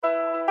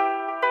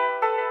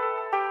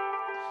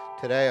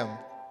Today I'm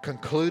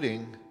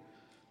concluding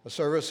a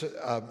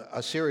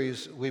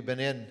series we've been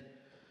in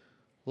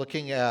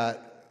looking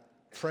at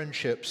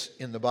friendships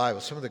in the Bible.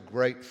 Some of the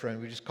great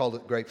friends, we just called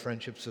it great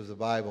friendships of the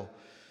Bible.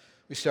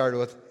 We started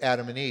with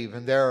Adam and Eve,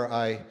 and there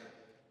I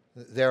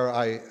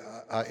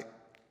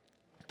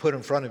put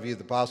in front of you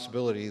the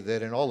possibility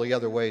that in all the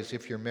other ways,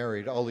 if you're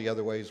married, all the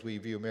other ways we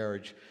view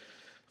marriage,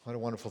 what a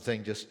wonderful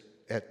thing just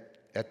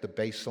at the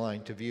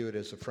baseline to view it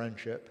as a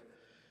friendship.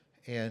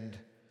 And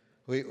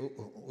we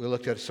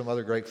looked at some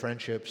other great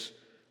friendships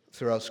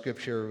throughout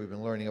Scripture. We've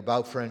been learning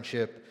about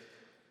friendship.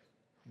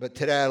 But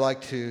today I'd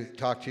like to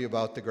talk to you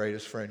about the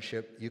greatest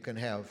friendship you can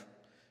have.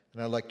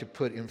 And I'd like to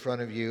put in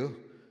front of you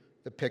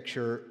the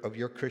picture of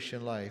your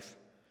Christian life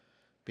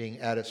being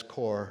at its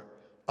core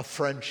a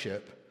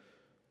friendship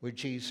with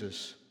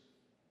Jesus.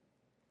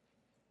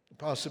 The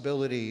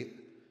possibility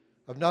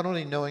of not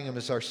only knowing Him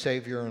as our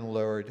Savior and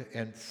Lord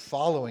and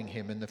following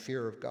Him in the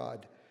fear of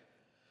God,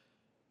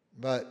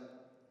 but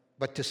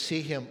to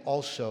see Him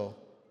also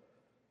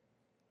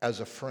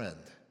as a friend.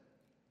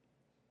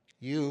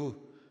 You,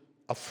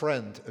 a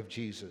friend of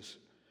Jesus.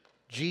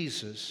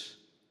 Jesus,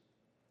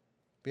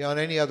 beyond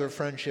any other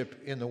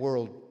friendship in the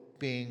world,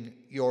 being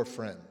your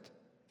friend.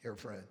 Your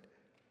friend.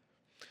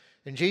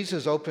 And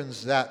Jesus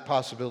opens that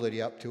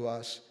possibility up to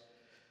us.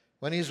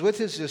 When He's with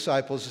His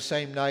disciples, the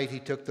same night He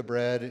took the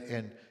bread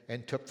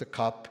and took the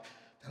cup,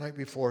 the night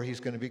before He's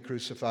going to be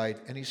crucified.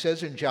 And He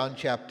says in John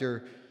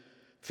chapter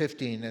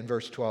 15 and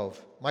verse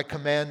 12, "My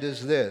command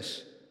is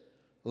this,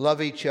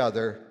 love each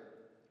other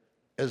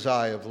as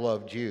I have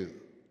loved you."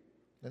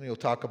 Then He'll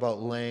talk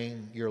about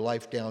laying your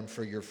life down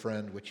for your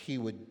friend, which He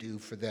would do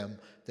for them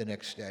the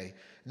next day.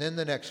 And then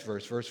the next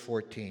verse, verse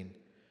 14,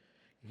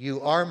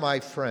 "You are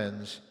my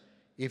friends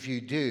if you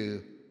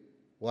do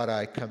what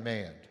I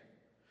command."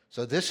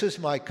 So this is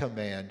my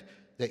command,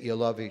 that you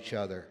love each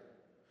other.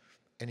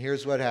 And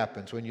here's what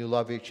happens. When you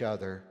love each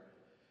other,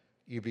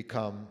 you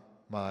become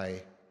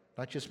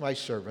not just my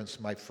servants,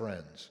 my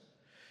friends.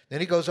 Then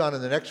He goes on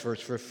in the next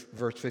verse,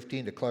 verse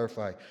 15, to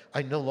clarify,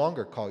 "I no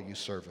longer call you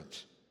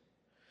servants."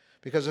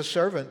 Because a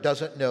servant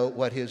doesn't know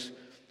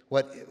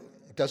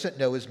doesn't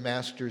know his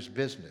master's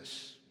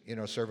business. You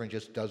know, a servant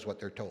just does what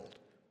they're told.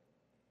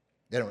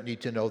 They don't need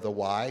to know the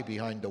why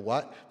behind the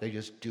what. They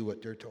just do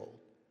what they're told.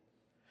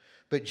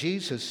 But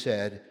Jesus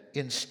said,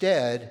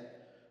 instead,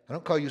 I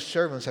don't call you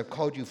servants, I've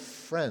called you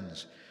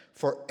friends.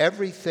 For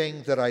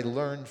everything that I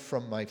learned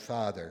from my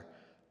Father,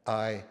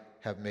 I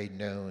have made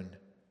known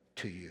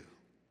to you.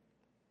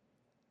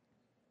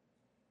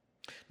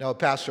 Now, a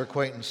pastor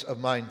acquaintance of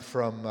mine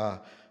from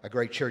a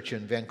great church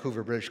in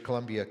Vancouver, British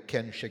Columbia,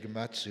 Ken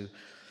Shigematsu,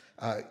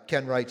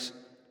 Ken writes,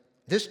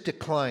 "This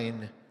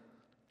decline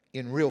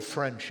in real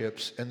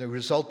friendships and the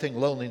resulting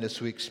loneliness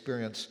we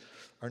experience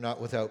are not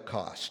without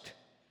cost.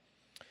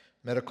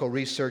 Medical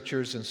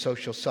researchers and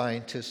social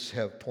scientists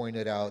have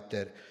pointed out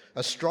that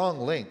a strong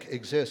link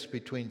exists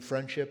between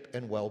friendship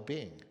and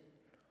well-being.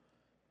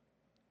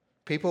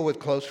 People with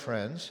close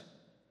friends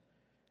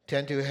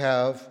tend to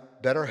have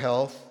better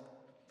health,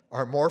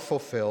 are more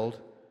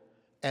fulfilled,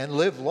 and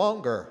live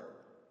longer.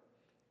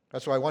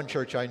 That's why one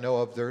church I know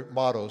of, their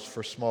mottos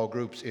for small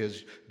groups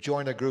is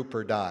join a group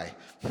or die.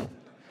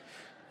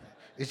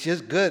 It's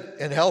just good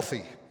and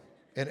healthy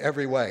in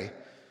every way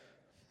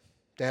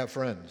to have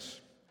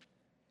friends.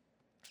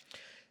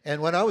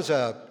 And when I was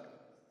a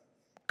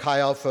Chi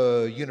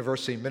Alpha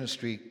University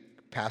ministry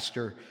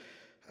pastor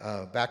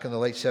back in the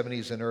late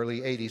 70s and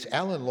early 80s,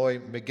 Alan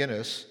Lloyd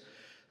McGinnis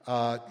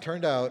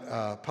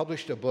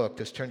published a book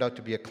that's turned out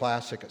to be a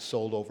classic. It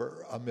sold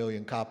over 1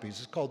 million copies.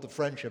 It's called The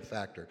Friendship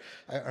Factor.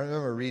 I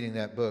remember reading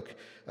that book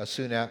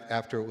soon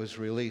after it was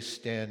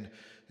released, and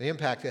the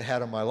impact it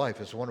had on my life.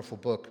 It's a wonderful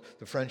book,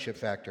 The Friendship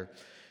Factor.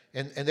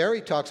 And there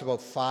he talks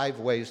about 5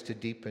 ways to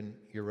deepen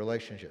your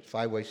relationships,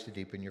 5 ways to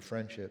deepen your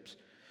friendships.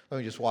 Let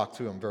me just walk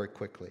through them very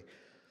quickly.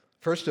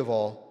 First of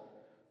all,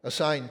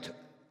 assign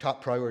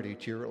top priority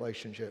to your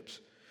relationships.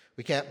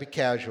 We can't be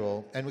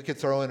casual, and we could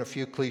throw in a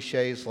few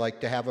cliches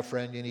like to have a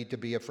friend, you need to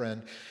be a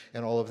friend,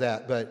 and all of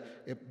that.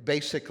 But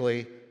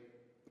basically,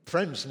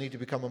 friends need to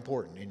become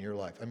important in your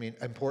life. I mean,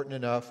 important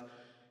enough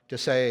to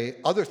say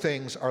other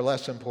things are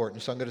less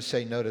important, so I'm going to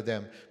say no to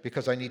them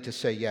because I need to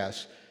say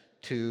yes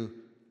to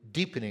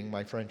deepening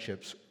my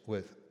friendships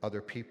with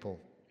other people.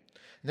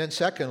 And then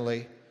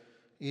secondly,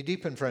 you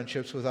deepen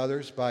friendships with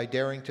others by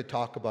daring to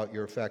talk about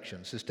your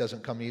affections. This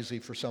doesn't come easy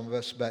for some of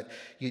us, but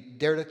you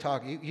dare to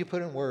talk. You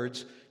put in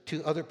words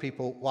to other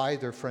people why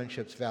their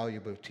friendship's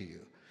valuable to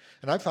you.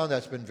 And I found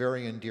that's been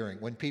very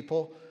endearing. When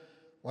people,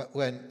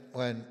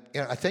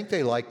 I think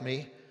they like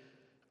me,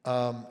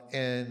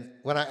 and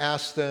when I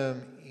ask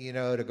them,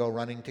 to go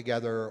running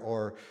together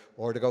or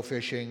to go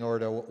fishing or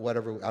to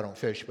whatever, I don't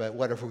fish, but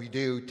whatever we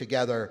do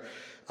together,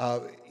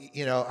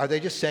 are they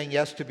just saying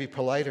yes to be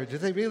polite, or do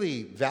they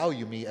really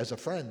value me as a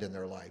friend in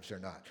their lives or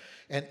not?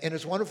 And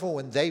it's wonderful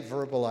when they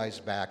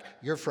verbalize back,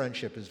 your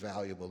friendship is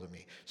valuable to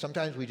me.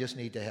 Sometimes we just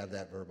need to have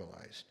that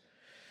verbalized.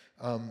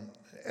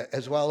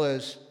 As well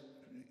as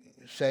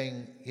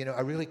saying,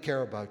 I really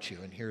care about you,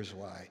 and here's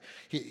why.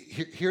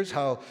 Here's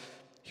how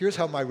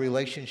my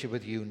relationship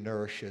with you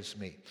nourishes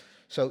me.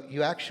 So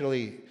you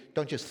actually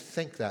don't just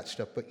think that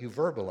stuff, but you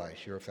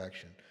verbalize your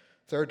affection.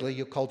 Thirdly,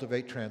 you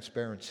cultivate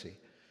transparency.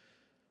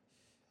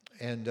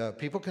 And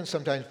people can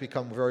sometimes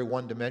become very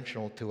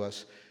one-dimensional to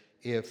us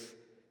if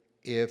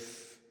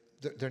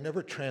they're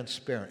never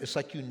transparent. It's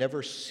like you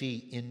never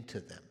see into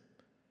them.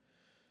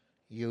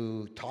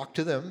 You talk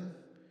to them,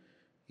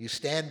 you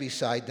stand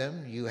beside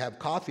them, you have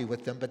coffee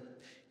with them, but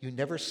you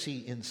never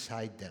see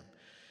inside them.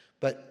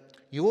 But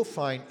you will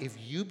find if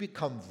you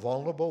become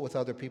vulnerable with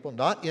other people,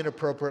 not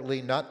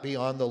inappropriately, not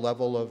beyond the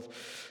level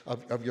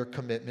of your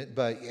commitment,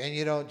 and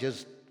you don't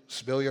just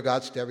spill your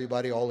guts to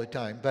everybody all the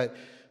time, but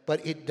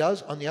it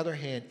does, on the other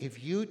hand,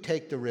 if you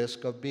take the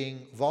risk of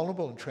being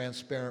vulnerable and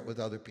transparent with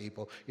other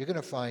people, you're going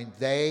to find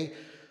they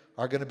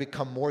are going to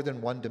become more than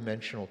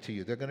one-dimensional to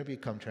you. They're going to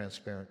become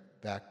transparent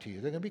back to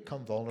you. They're going to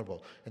become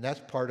vulnerable. And that's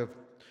part of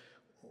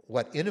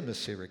what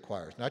intimacy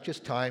requires, not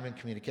just time and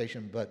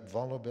communication, but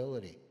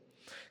vulnerability.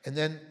 And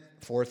then,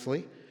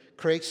 fourthly,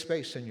 create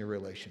space in your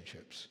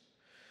relationships.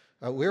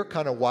 We're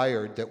kind of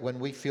wired that when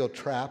we feel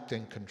trapped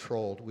and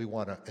controlled, we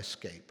want to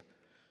escape.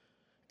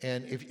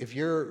 And if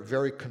you're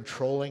very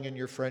controlling in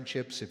your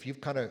friendships, if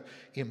you've kind of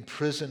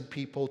imprisoned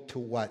people to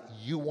what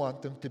you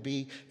want them to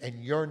be,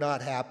 and you're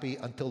not happy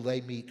until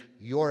they meet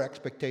your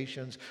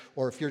expectations,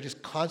 or if you're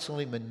just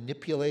constantly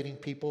manipulating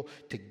people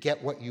to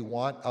get what you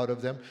want out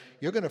of them,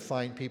 you're going to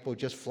find people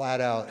just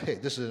flat out, hey,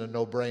 this is a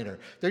no-brainer.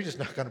 They're just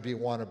not going to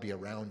want to be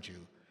around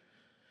you.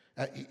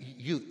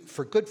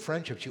 For good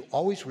friendships, you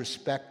always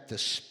respect the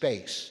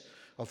space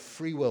of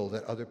free will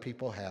that other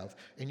people have,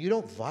 and you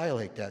don't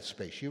violate that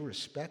space. You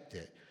respect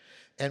it.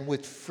 And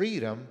with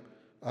freedom,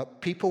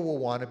 people will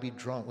want to be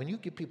drawn. When you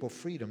give people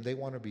freedom, they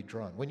want to be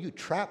drawn. When you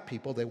trap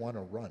people, they want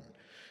to run.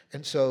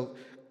 And so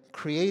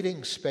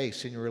creating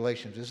space in your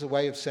relationships is a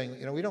way of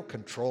saying, we don't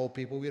control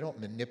people, we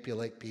don't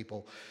manipulate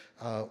people,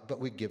 but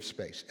we give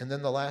space. And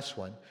then the last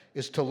one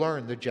is to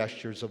learn the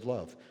gestures of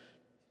love.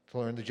 To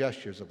learn the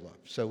gestures of love.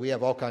 So we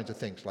have all kinds of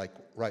things like,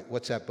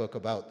 what's that book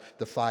about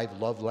the 5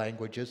 love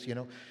languages?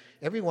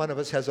 Every one of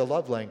us has a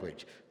love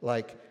language.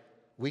 Like,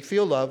 we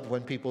feel loved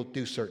when people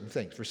do certain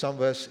things. For some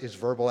of us, it's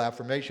verbal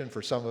affirmation.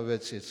 For some of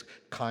us, it's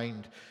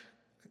kind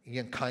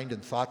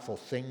and thoughtful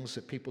things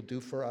that people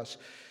do for us.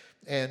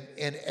 And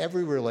in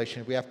every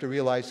relationship, we have to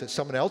realize that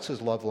someone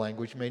else's love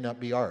language may not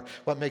be ours.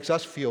 What makes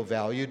us feel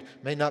valued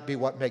may not be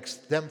what makes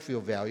them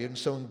feel valued. And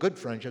so in good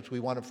friendships,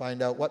 we want to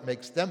find out what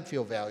makes them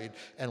feel valued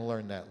and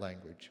learn that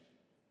language.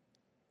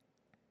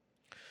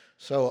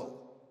 So,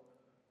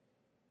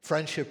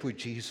 friendship with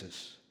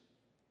Jesus.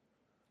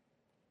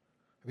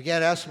 I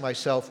began asking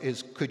myself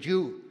could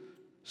you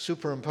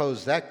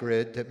superimpose that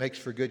grid that makes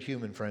for good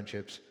human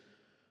friendships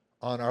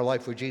on our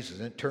life with Jesus?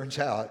 And it turns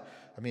out,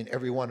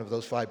 every one of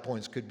those 5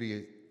 points could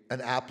be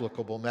an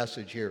applicable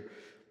message here.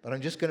 But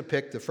I'm just going to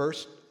pick the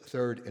first,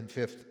 third, and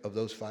fifth of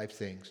those 5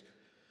 things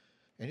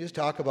and just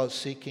talk about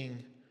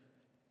seeking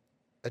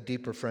a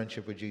deeper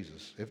friendship with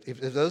Jesus. If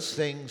those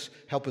things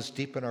help us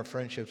deepen our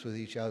friendships with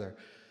each other,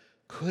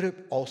 could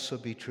it also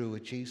be true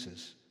with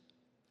Jesus?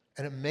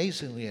 And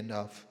amazingly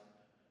enough,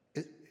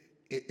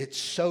 it's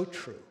so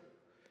true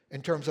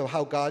in terms of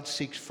how God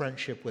seeks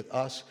friendship with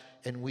us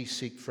and we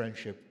seek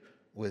friendship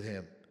with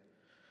Him.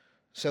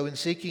 So in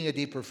seeking a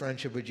deeper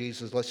friendship with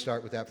Jesus, let's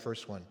start with that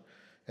first one,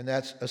 and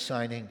that's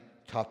assigning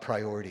top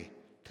priority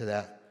to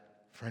that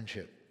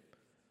friendship.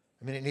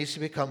 It needs to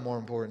become more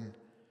important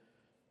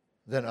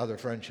than other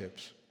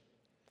friendships.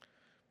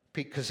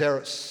 Pete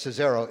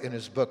Scazzero, in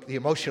his book, The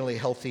Emotionally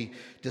Healthy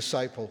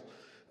Disciple,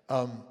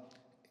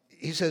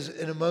 he says,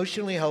 an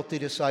emotionally healthy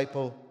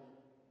disciple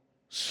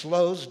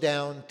slows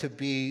down to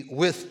be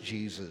with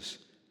Jesus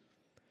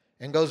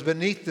and goes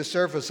beneath the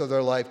surface of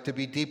their life to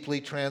be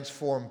deeply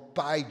transformed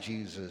by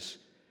Jesus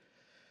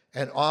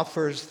and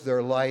offers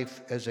their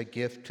life as a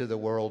gift to the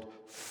world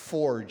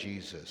for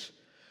Jesus.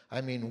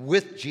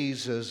 With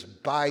Jesus,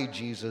 by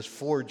Jesus,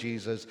 for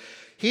Jesus.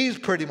 He's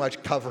pretty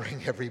much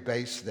covering every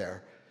base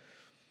there.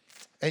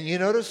 And you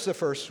notice the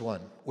first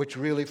one, which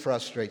really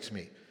frustrates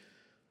me,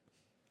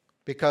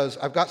 because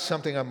I've got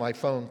something on my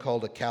phone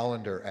called a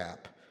calendar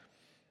app.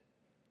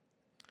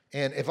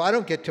 And if I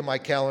don't get to my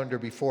calendar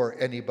before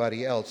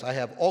anybody else, I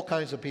have all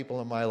kinds of people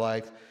in my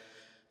life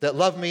that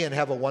love me and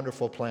have a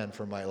wonderful plan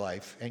for my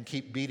life and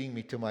keep beating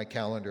me to my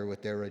calendar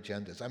with their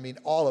agendas.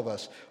 All of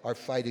us are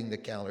fighting the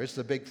calendar. It's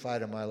the big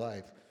fight of my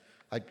life.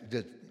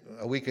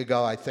 A week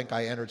ago, I think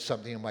I entered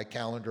something in my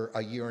calendar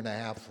a year and a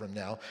half from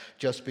now,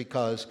 just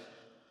because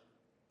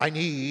I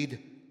need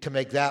to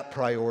make that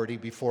priority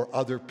before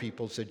other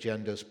people's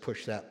agendas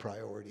push that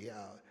priority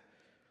out.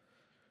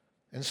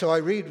 And so I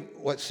read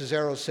what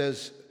Scazzero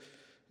says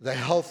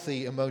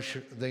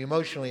the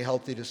emotionally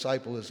healthy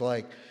disciple is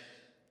like.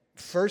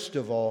 First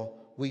of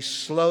all, we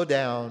slow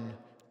down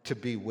to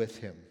be with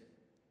Him.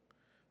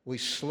 We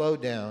slow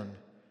down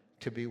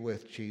to be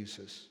with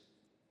Jesus.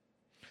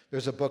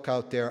 There's a book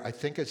out there, I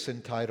think it's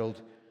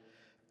entitled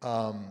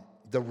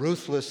The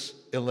Ruthless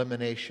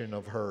Elimination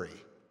of Hurry.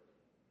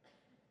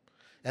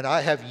 And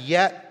I have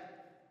yet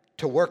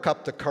to work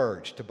up the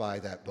courage to buy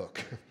that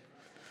book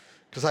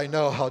because I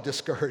know how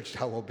discouraged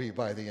I will be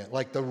by the end,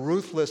 like the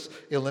ruthless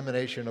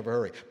elimination of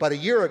hurry. But a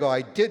year ago,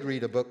 I did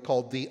read a book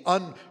called The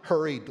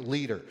Unhurried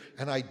Leader,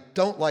 and I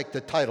don't like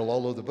the title,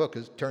 although the book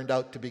has turned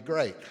out to be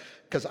great,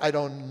 because I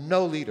don't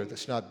know a leader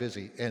that's not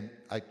busy, and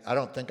I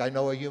don't think I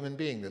know a human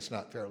being that's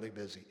not fairly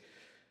busy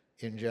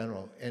in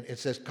general. And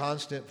it's this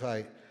constant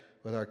fight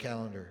with our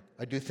calendar.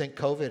 I do think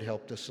COVID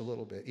helped us a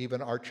little bit.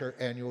 Even our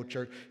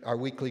our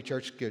weekly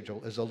church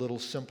schedule is a little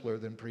simpler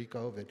than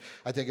pre-COVID.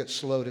 I think it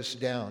slowed us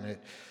down.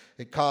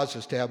 It caused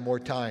us to have more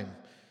time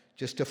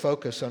just to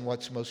focus on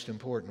what's most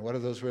important. What are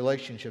those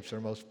relationships that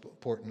are most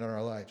important in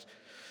our lives?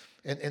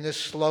 And this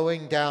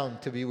slowing down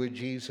to be with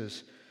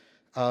Jesus,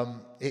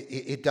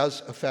 it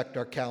does affect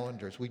our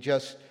calendars. We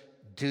just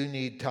do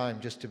need time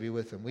just to be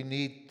with him. We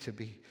need to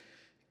be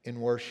in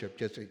worship.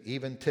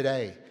 Even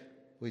today,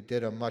 we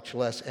did a much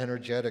less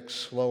energetic,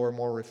 slower,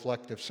 more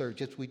reflective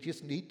service. We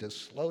just need to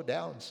slow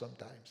down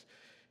sometimes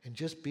and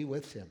just be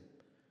with him.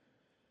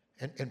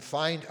 And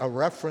find a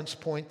reference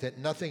point that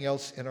nothing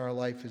else in our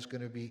life is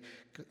going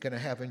to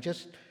have, and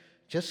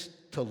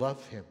just to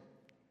love him.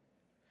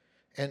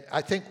 And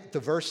I think the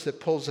verse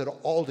that pulls it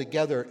all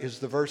together is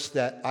the verse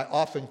that I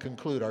often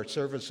conclude our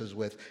services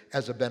with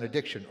as a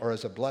benediction or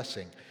as a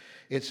blessing.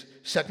 It's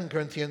 2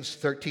 Corinthians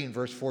 13,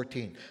 verse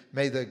 14.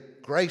 May the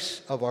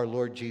grace of our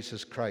Lord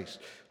Jesus Christ,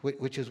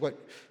 which is what,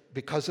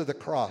 because of the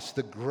cross,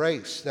 the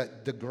grace,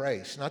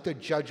 not the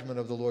judgment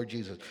of the Lord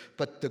Jesus,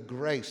 but the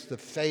grace, the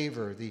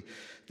favor,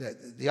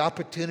 the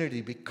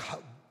opportunity to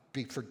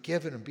be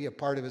forgiven and be a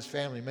part of his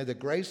family. May the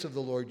grace of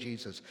the Lord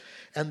Jesus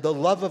and the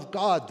love of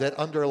God that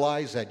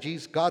underlies that.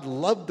 God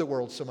loved the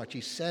world so much,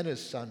 he sent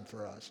his son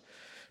for us.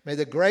 May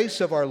the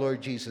grace of our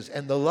Lord Jesus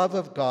and the love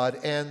of God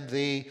and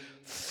the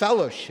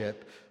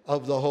fellowship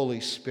of the Holy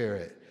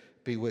Spirit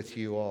be with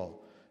you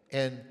all.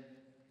 And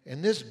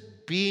this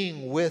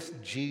being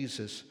with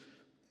Jesus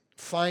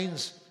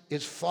finds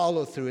its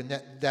follow-through in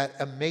that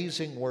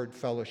amazing word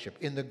fellowship.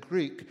 In the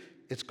Greek,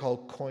 it's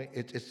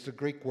the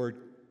Greek word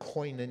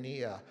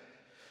koinonia.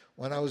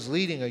 When I was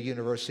leading a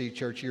university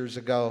church years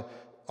ago,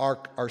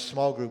 our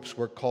small groups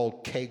were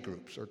called K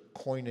groups or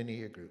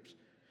koinonia groups.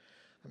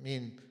 I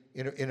mean,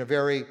 in a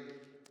very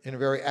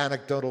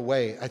anecdotal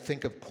way, I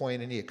think of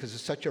koinonia because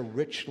it's such a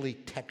richly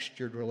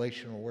textured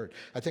relational word.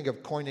 I think of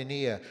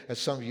koinonia, as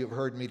some of you have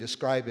heard me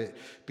describe it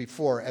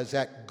before, as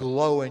that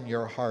glow in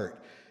your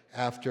heart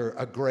after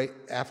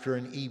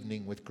an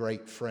evening with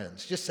great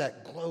friends. Just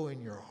that glow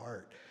in your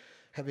heart,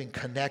 having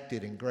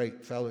connected in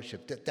great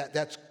fellowship.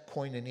 That's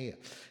koinonia.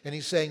 And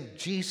he's saying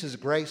Jesus'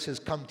 grace has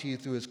come to you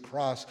through his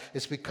cross.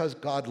 It's because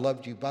God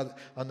loved you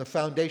on the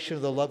foundation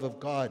of the love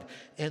of God.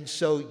 And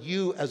so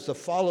you, as the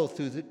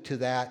follow-through to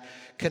that,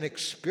 can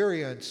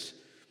experience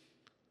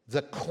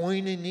the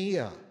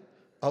koinonia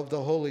of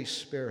the Holy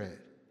Spirit.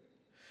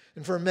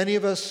 And for many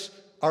of us,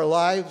 our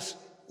lives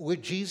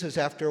with Jesus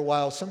after a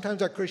while,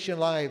 sometimes our Christian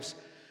lives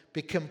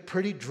become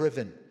pretty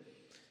driven.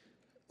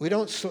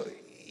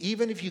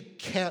 Even if you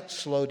can't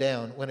slow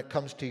down when it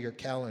comes to your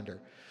calendar,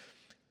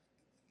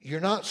 you're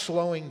not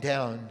slowing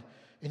down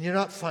and you're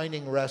not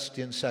finding rest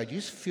inside. You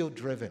just feel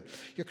driven.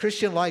 Your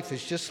Christian life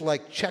is just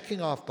like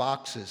checking off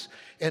boxes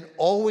and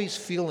always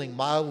feeling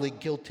mildly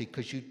guilty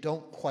because you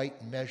don't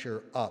quite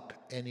measure up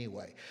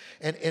anyway.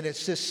 And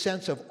it's this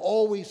sense of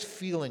always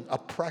feeling a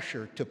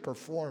pressure to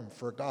perform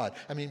for God.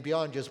 I mean,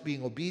 beyond just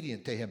being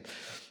obedient to him.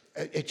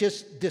 It's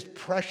just this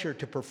pressure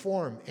to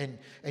perform,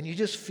 and you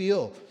just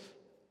feel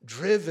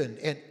driven,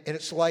 and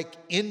it's like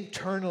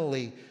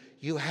internally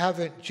you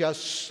haven't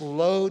just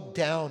slowed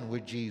down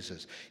with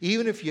Jesus.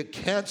 Even if you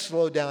can't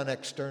slow down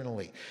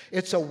externally,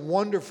 it's a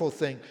wonderful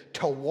thing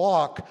to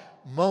walk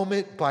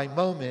moment by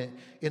moment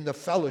in the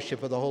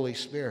fellowship of the Holy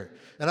Spirit.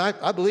 And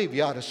I believe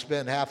you ought to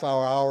spend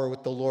hour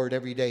with the Lord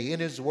every day in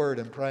his word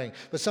and praying.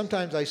 But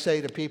sometimes I say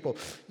to people,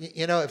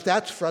 if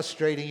that's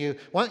frustrating you,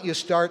 why don't you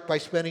start by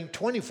spending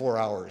 24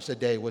 hours a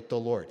day with the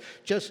Lord?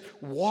 Just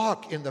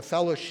walk in the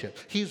fellowship.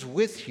 He's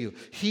with you.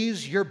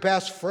 He's your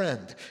best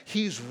friend.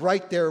 He's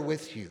right there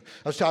with you.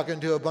 I was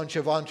talking to a bunch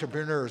of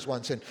entrepreneurs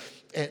once, and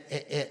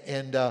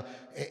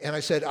I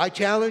said, I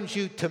challenge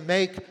you to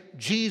make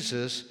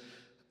Jesus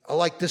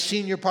like the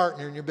senior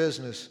partner in your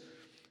business.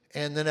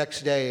 And the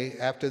next day,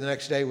 after the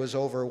next day was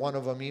over, one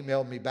of them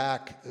emailed me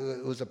back.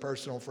 It was a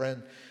personal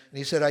friend. And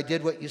he said, I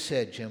did what you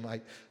said, Jim.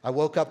 I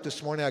woke up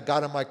this morning, I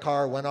got in my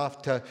car, went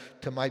off to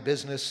my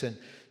business, and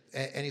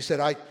he said,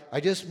 I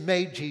just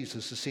made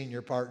Jesus a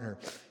senior partner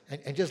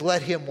and just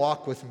let him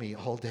walk with me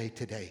all day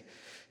today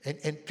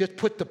and just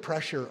put the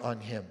pressure on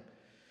him.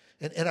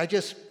 And I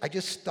just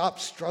stopped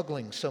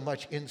struggling so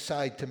much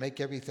inside to make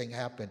everything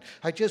happen.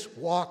 I just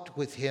walked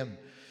with him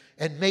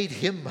and made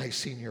him my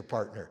senior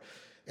partner.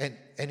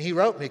 And he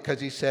wrote me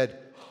because he said,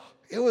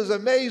 it was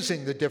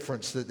amazing the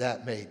difference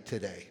that made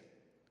today.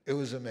 It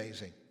was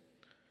amazing.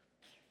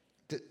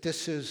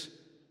 This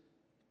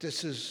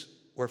is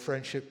where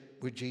friendship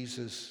with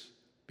Jesus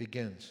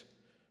begins.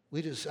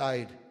 We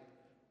decide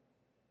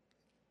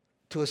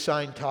to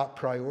assign top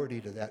priority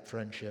to that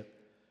friendship.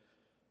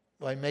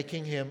 by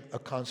making him a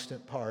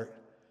constant part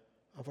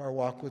of our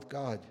walk with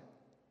God.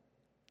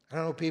 I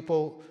don't know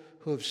people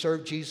who have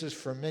served Jesus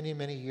for many,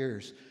 many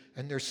years,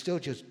 and they're still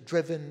just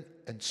driven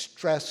and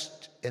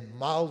stressed and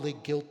mildly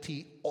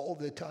guilty all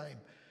the time.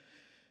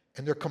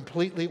 And they're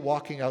completely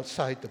walking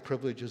outside the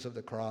privileges of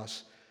the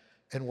cross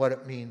and what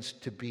it means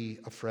to be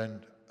a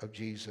friend of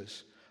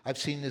Jesus. I've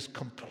seen this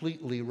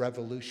completely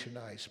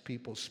revolutionize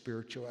people's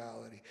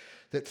spirituality.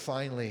 That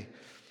finally,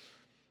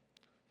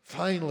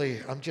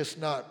 I'm just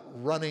not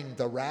running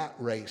the rat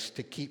race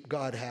to keep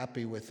God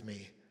happy with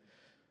me,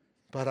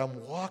 but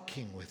I'm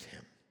walking with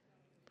him.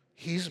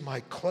 He's my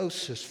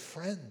closest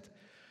friend.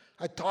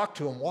 I talk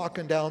to him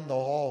walking down the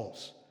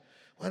halls.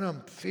 When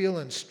I'm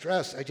feeling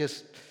stressed,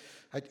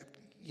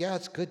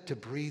 it's good to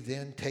breathe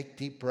in, take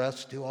deep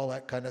breaths, do all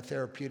that kind of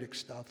therapeutic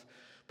stuff.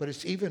 But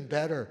it's even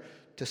better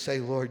to say,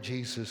 Lord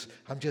Jesus,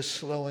 I'm just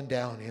slowing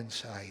down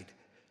inside.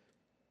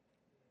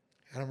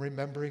 And I'm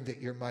remembering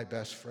that you're my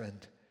best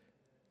friend.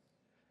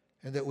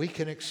 And that we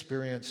can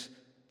experience,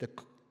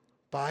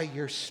 by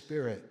your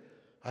Spirit,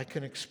 I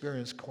can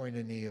experience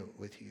koinonia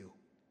with you.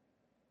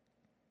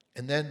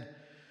 And then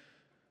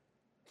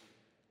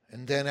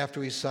after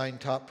we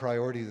signed top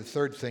priority, the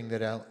third thing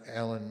that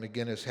Alan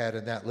McGinnis had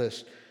in that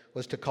list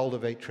was to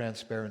cultivate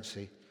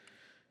transparency.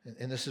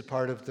 And this is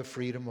part of the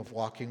freedom of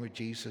walking with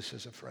Jesus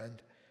as a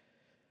friend.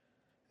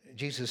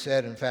 Jesus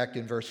said, in fact,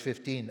 in verse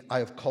 15, I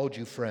have called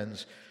you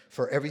friends,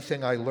 for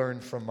everything I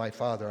learned from my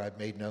Father I've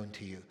made known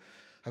to you.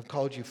 I've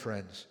called you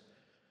friends.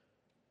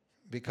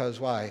 Because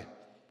why?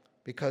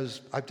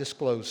 Because I've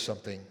disclosed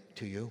something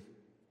to you.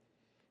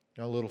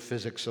 You know, a little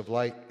physics of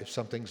light. If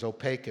something's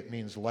opaque, it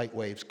means light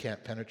waves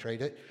can't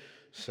penetrate it.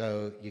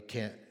 So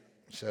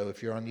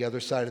if you're on the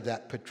other side of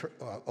that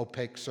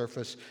opaque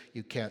surface,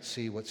 you can't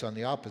see what's on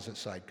the opposite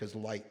side because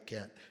light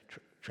can't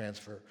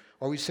transfer.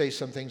 Or we say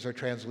some things are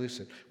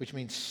translucent, which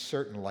means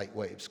certain light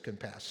waves can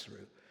pass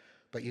through.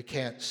 But you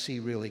can't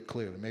see really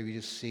clearly. Maybe you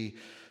see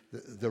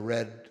the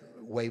red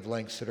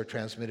wavelengths that are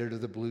transmitted or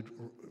the blue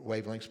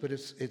wavelengths, but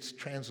it's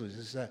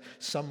translucent.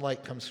 Some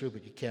light comes through,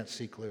 but you can't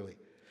see clearly.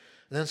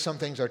 And then some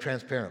things are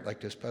transparent, like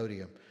this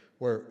podium,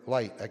 where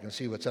light, I can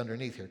see what's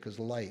underneath here because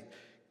light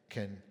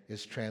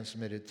is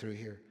transmitted through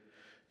here.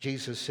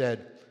 Jesus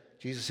said,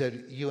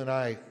 you and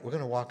I, we're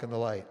going to walk in the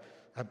light.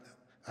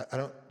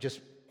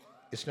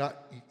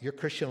 Your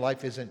Christian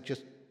life isn't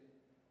just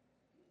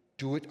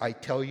do it, I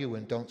tell you,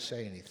 and don't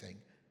say anything.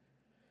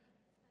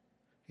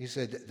 He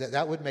said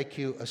that would make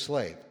you a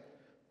slave,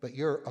 but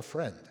you're a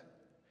friend.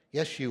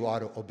 Yes, you ought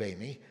to obey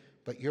me,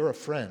 but you're a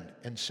friend.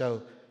 And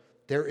so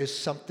there is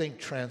something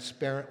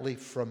transparently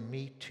from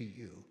me to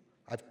you.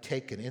 I've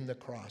taken in the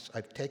cross,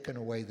 I've taken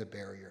away the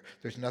barrier.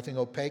 There's nothing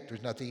opaque,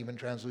 there's nothing even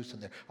translucent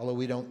there. Although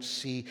we don't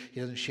see, he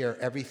doesn't share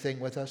everything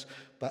with us,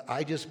 but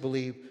I just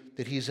believe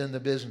that he's in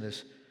the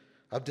business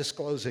of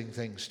disclosing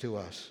things to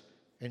us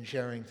and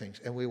sharing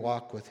things, and we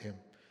walk with him.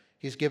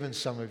 He's given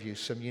some of you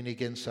some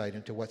unique insight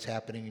into what's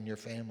happening in your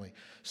family.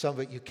 Some of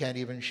it you can't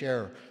even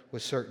share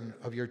with certain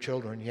of your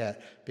children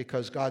yet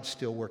because God's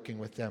still working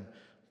with them.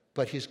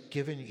 But he's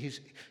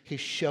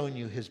shown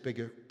you his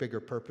bigger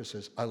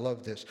purposes. I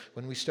love this.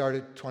 When we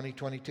started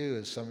 2022,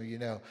 as some of you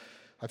know,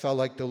 I felt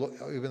like,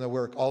 even though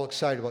we're all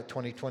excited about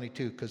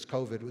 2022 because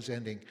COVID was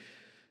ending,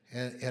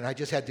 and I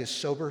just had this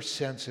sober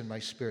sense in my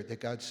spirit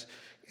that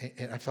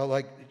and I felt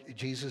like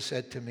Jesus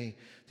said to me,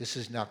 this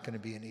is not going to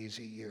be an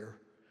easy year.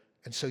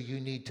 And so you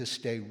need to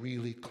stay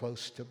really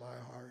close to my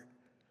heart.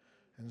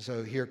 And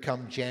so here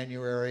come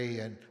January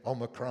and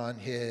Omicron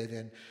hit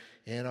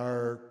and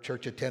our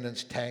church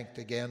attendance tanked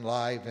again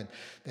live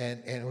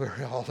and we're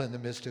all in the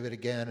midst of it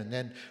again. And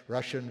then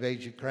Russia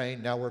invades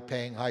Ukraine. Now we're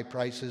paying high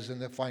prices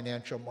and the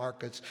financial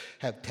markets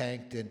have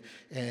tanked and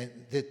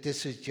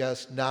this has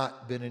just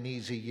not been an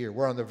easy year.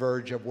 We're on the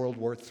verge of World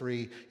War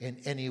III in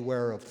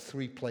anywhere of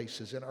 3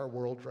 places in our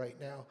world right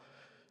now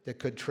that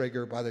could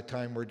trigger by the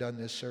time we're done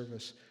this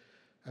service.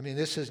 I mean,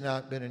 this has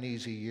not been an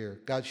easy year.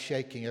 God's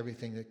shaking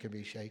everything that can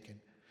be shaken.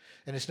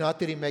 And it's not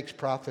that he makes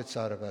profits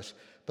out of us,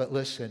 but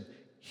listen,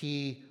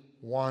 he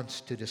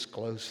wants to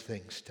disclose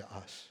things to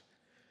us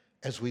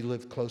as we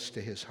live close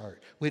to his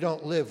heart. We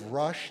don't live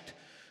rushed.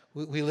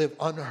 We live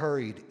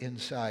unhurried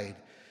inside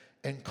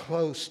and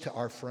close to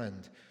our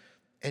friend.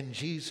 And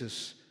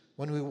Jesus,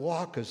 when we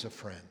walk as a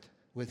friend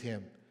with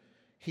him,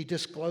 he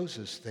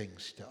discloses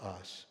things to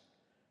us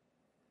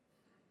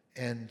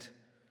and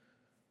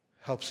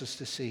helps us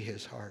to see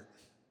his heart.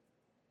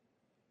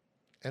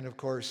 And of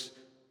course,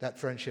 that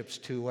friendship's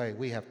two-way.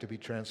 We have to be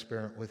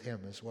transparent with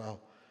him as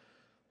well.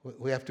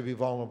 We have to be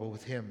vulnerable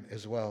with him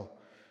as well.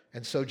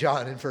 And so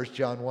John, in 1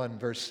 John 1,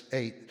 verse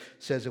 8,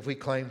 says, if we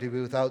claim to be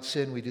without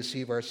sin, we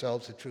deceive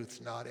ourselves, the truth's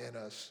not in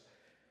us.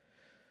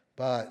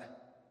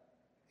 But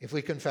if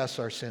we confess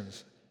our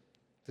sins,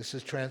 this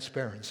is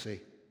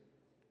transparency.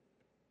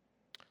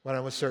 When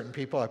I'm with certain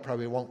people, I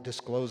probably won't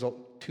disclose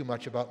too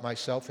much about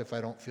myself if I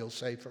don't feel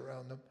safe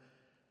around them.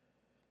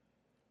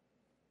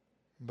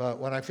 But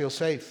when I feel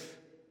safe,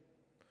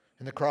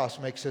 and the cross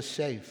makes us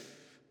safe,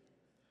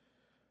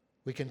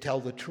 we can tell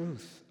the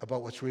truth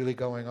about what's really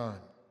going on.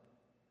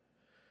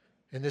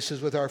 And this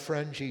is with our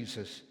friend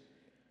Jesus.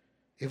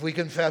 If we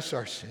confess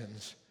our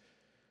sins,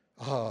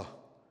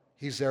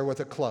 he's there with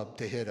a club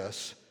to hit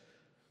us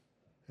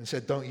and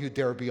said, don't you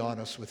dare be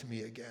honest with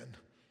me again.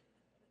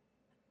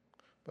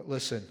 But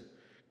listen,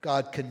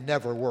 God can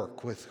never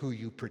work with who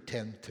you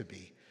pretend to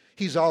be.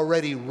 He's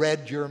already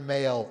read your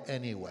mail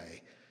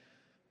anyway.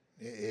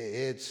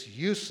 It's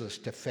useless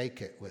to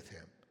fake it with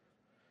him.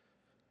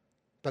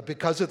 But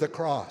because of the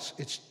cross,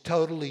 it's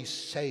totally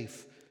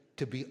safe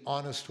to be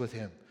honest with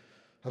him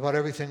about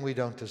everything we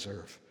don't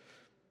deserve.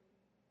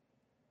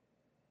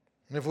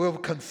 And if we'll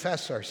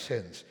confess our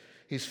sins,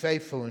 he's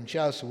faithful and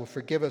just and will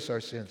forgive us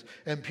our sins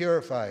and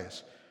purify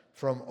us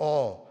from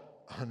all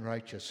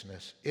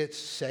unrighteousness. It's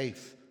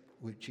safe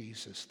with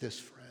Jesus, this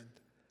friend.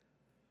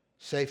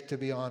 Safe to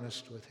be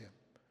honest with him.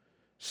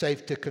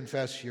 Safe to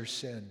confess your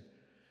sin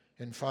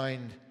and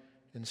find,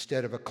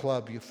 instead of a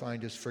club, you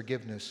find his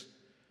forgiveness,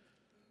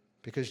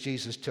 because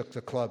Jesus took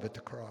the club at the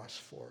cross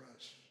for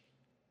us.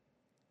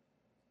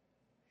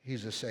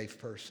 He's a safe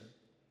person.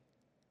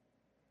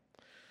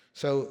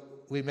 So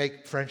we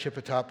make friendship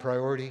a top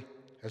priority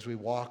as we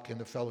walk in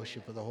the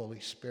fellowship of the Holy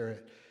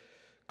Spirit,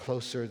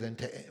 closer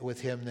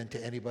with him than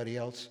to anybody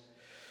else.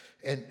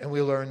 And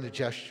we learn the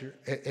gesture,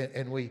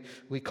 and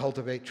we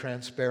cultivate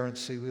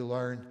transparency. We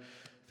learn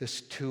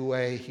this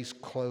two-way, he's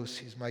close,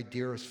 he's my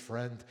dearest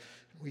friend.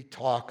 We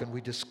talk and we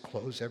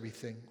disclose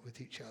everything with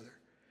each other.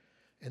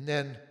 And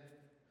then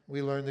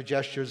we learn the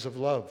gestures of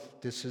love.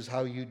 This is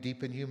how you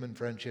deepen human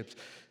friendships,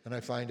 and I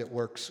find it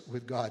works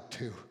with God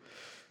too.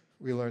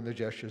 We learn the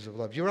gestures of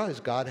love. Do you realize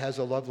God has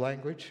a love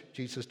language?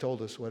 Jesus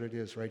told us what it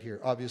is right here.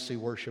 Obviously,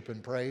 worship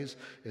and praise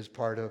is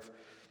part of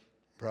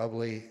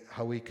probably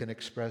how we can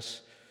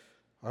express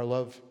our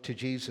love to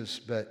Jesus,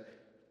 but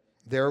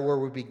there where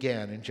we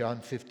began in John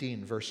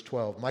 15, verse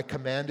 12, my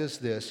command is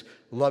this,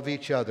 love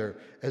each other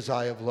as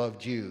I have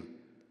loved you.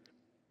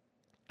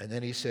 And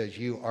then he says,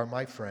 you are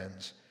my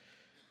friends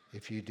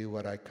if you do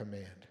what I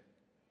command.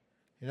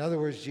 In other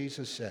words,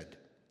 Jesus said,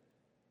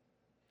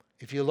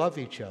 if you love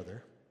each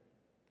other,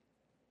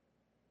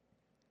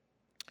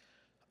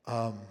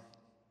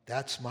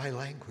 that's my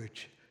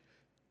language.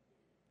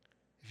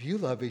 If you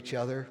love each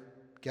other,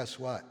 guess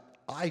what?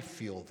 I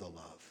feel the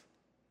love.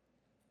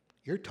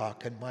 You're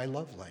talking my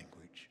love language.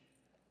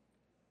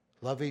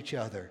 Love each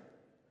other,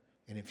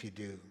 and if you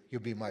do,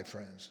 you'll be my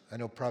friends. I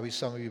know probably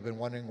some of you have been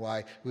wondering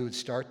why we would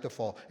start the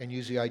fall, and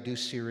usually I do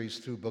series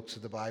through books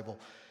of the Bible.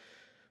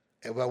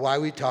 Well, why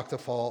we talk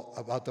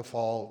about the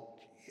fall,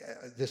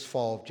 this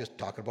fall, just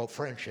talking about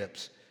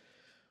friendships.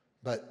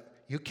 But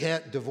you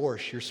can't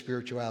divorce your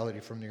spirituality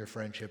from your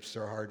friendships.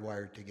 They're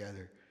hardwired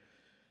together.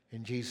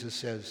 And Jesus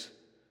says,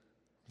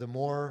 the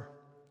more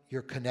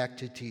you're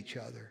connected to each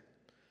other,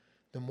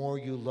 the more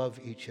you love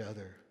each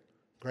other.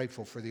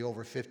 Grateful for the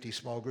over 50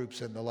 small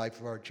groups in the life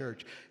of our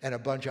church and a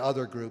bunch of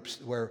other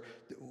groups where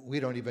we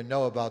don't even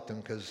know about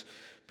them because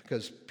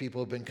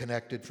people have been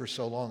connected for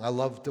so long. I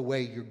love the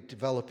way you're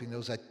developing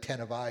those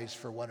attentive eyes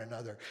for one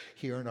another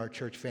here in our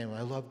church family.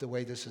 I love the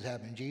way this is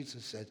happening.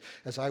 Jesus said,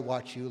 as I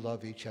watch you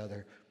love each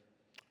other,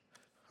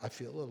 I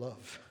feel the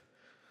love.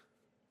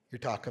 You're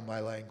talking my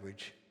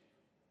language.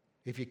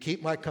 If you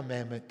keep my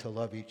commandment to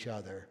love each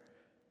other,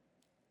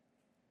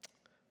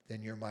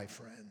 then you're my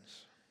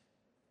friends.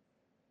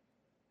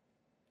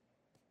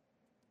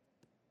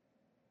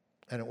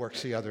 And it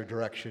works the other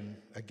direction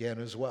again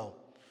as well.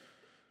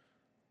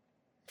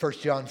 1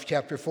 John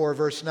chapter 4,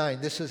 verse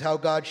 9, this is how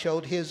God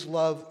showed his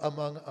love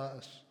among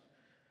us.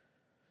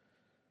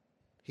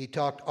 He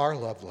talked our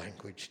love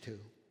language too.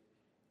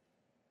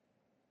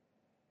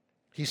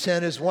 He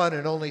sent his one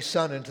and only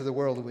Son into the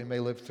world that we may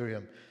live through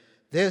him.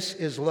 This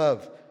is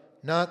love,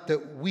 not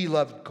that we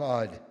loved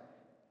God,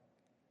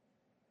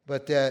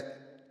 but that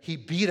he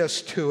beat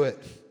us to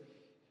it.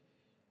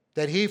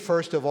 That he,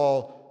 first of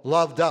all,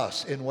 loved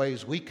us in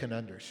ways we can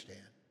understand.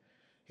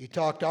 He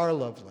talked our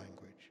love language.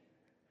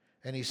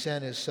 And he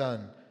sent his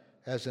Son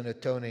as an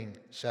atoning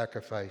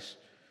sacrifice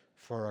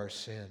for our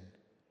sin.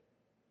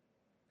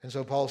 And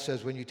so Paul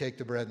says when you take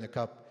the bread and the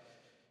cup,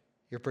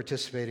 you're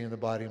participating in the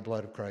body and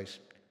blood of Christ.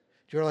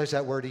 Do you realize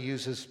that word he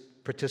uses,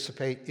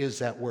 participate, is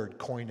that word,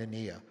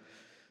 koinonia?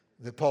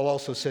 That Paul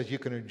also says you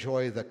can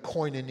enjoy the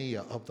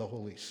koinonia of the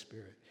Holy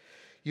Spirit.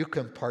 You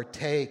can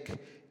partake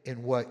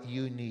in what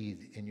you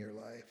need in your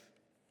life.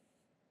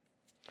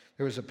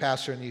 There was a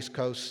pastor in the East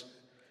Coast,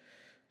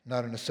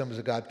 not an Assemblies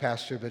of God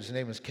pastor, but his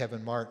name was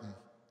Kevin Martin.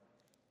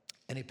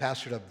 And he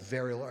pastored a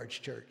very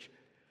large church.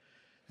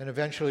 And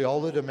eventually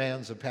all the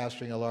demands of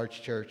pastoring a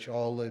large church,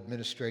 all the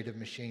administrative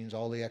machines,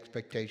 all the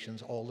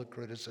expectations, all the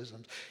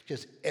criticisms,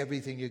 just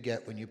everything you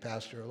get when you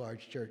pastor a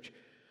large church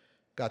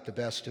got the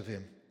best of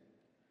him.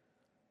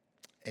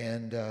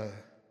 And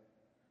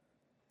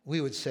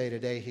we would say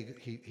today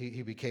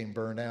he became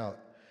burned out.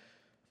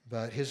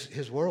 But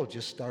his world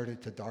just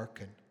started to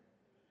darken.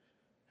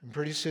 And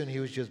pretty soon he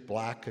was just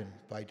blackened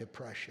by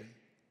depression,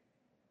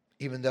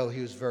 even though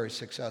he was very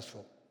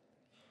successful.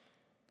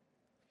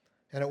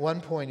 And at one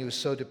point he was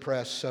so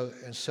depressed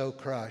and so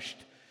crushed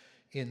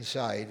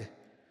inside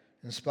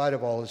in spite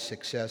of all his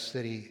success,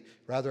 that he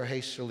rather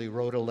hastily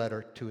wrote a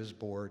letter to his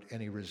board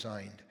and he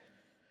resigned.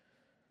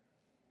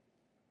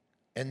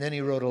 And then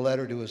he wrote a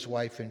letter to his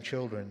wife and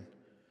children.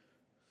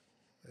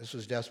 This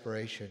was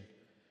desperation.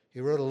 He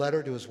wrote a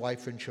letter to his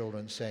wife and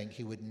children saying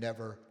he would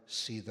never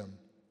see them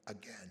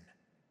again.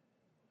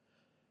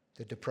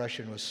 The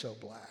depression was so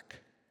black.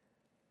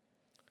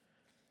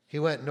 He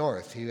went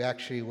north. He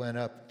actually went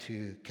up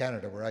to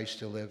Canada, where I used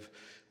to live,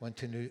 went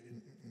to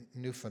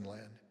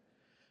Newfoundland.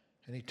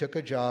 And he took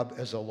a job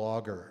as a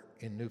logger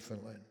in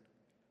Newfoundland.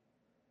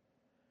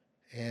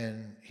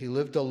 And he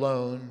lived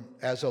alone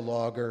as a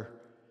logger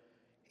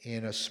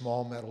in a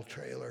small metal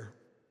trailer.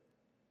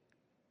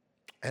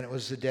 And it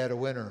was the dead of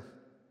winter.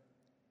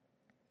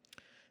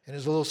 And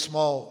his little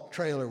small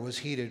trailer was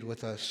heated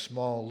with a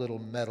small little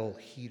metal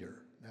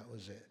heater. That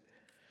was it.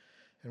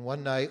 And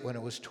one night when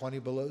it was 20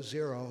 below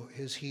zero,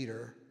 his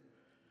heater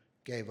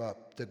gave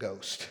up the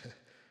ghost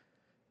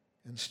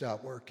and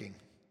stopped working.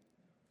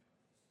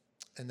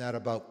 And that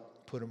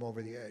about put him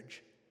over the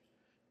edge.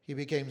 He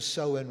became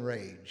so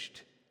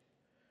enraged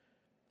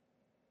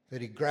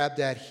that he grabbed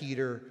that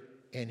heater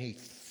and he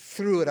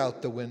threw it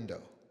out the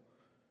window.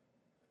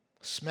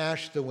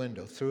 Smashed the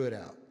window, threw it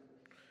out.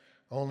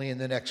 Only in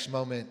the next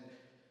moment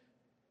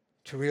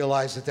to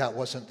realize that that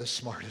wasn't the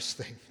smartest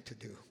thing to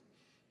do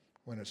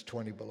when it's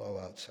 20 below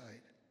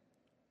outside.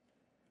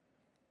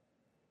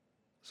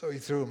 So he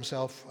threw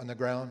himself on the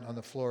ground, on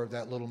the floor of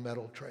that little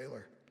metal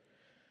trailer.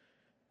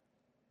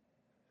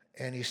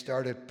 And he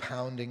started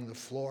pounding the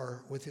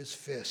floor with his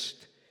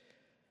fist.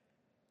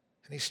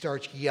 And he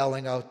starts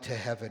yelling out to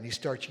heaven. He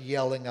starts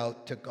yelling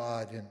out to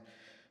God. And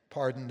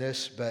pardon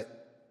this,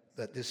 but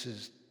this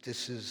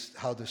is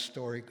how the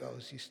story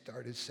goes. He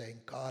started saying,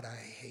 God, I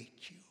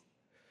hate you.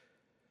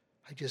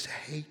 I just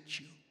hate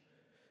you.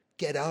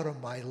 Get out of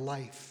my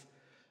life.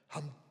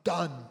 I'm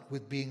done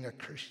with being a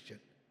Christian.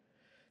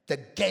 The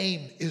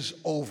game is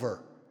over.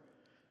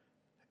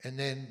 And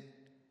then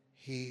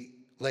he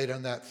laid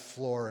on that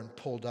floor and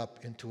pulled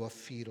up into a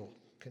fetal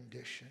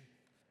condition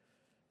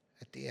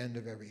at the end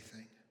of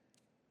everything.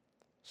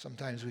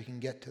 Sometimes we can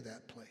get to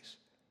that place.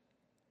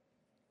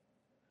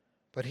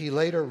 But he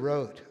later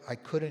wrote, I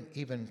couldn't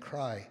even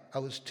cry. I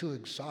was too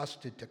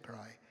exhausted to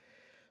cry.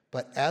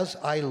 But as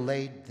I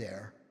laid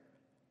there,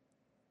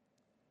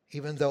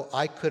 even though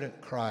I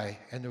couldn't cry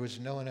and there was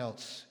no one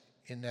else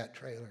in that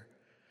trailer,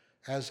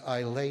 as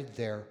I laid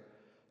there,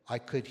 I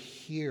could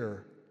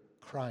hear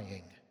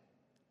crying.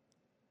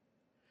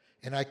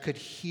 And I could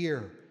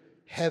hear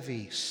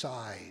heavy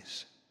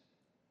sighs.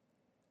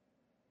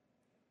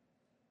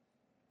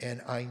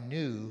 And I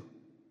knew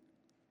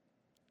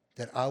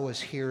that I was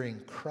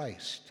hearing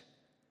Christ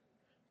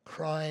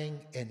crying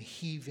and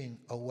heaving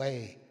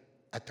away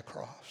at the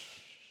cross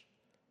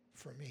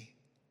for me.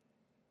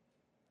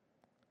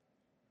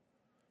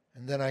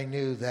 And then I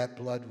knew that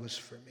blood was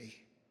for me,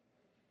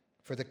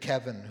 for the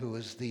Kevin who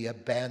was the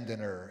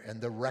abandoner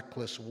and the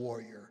reckless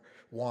warrior,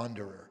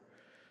 wanderer,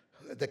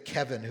 the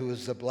Kevin who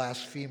was the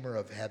blasphemer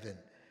of heaven.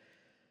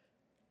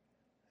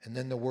 And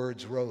then the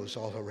words rose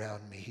all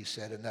around me, he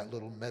said, in that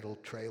little metal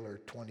trailer,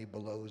 20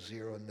 below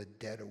zero in the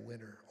dead of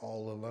winter,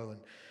 all alone.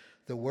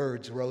 The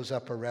words rose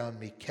up around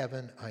me,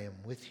 Kevin, I am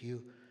with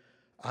you,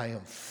 I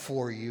am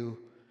for you,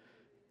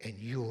 and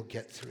you will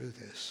get through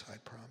this, I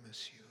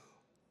promise you.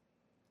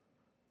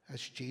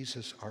 That's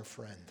Jesus, our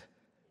friend,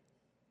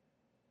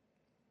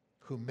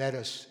 who met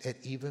us at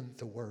even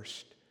the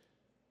worst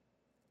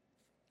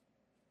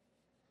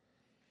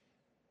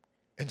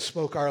and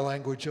spoke our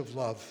language of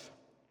love.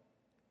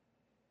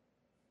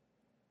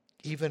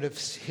 Even of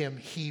him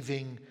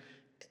heaving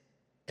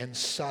and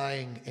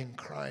sighing and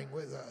crying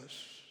with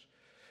us,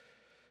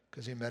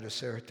 because he met us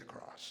there at the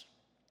cross.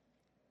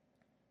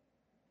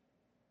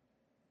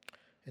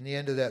 And the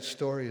end of that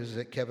story is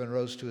that Kevin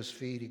rose to his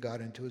feet, he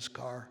got into his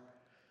car,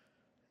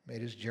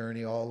 made his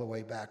journey all the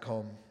way back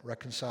home,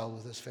 reconciled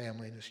with his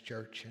family and his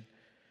church, and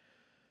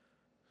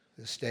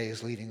this day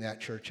is leading that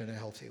church in a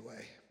healthy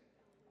way,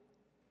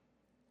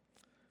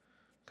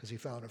 because he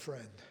found a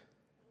friend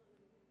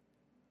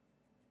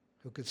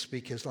who could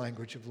speak his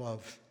language of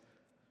love,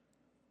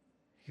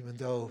 even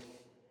though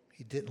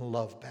he didn't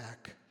love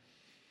back.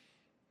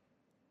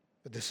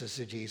 But this is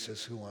the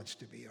Jesus who wants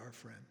to be our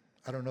friend.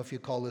 I don't know if you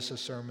call this a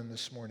sermon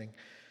this morning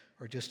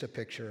or just a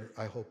picture,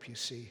 I hope you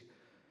see,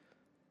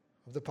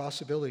 of the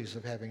possibilities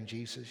of having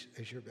Jesus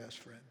as your best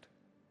friend.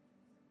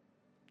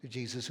 The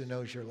Jesus who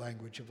knows your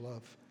language of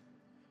love.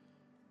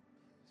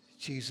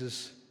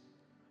 Jesus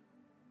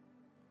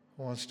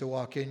who wants to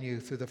walk in you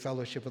through the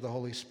fellowship of the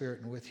Holy Spirit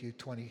and with you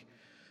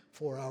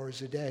 24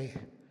 hours a day,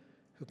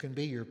 who can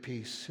be your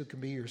peace, who can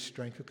be your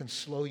strength, who can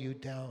slow you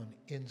down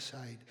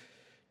inside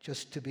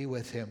just to be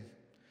with him.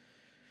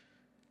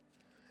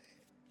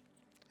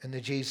 And the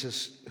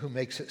Jesus who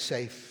makes it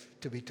safe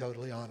to be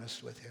totally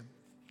honest with him.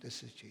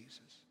 This is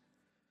Jesus.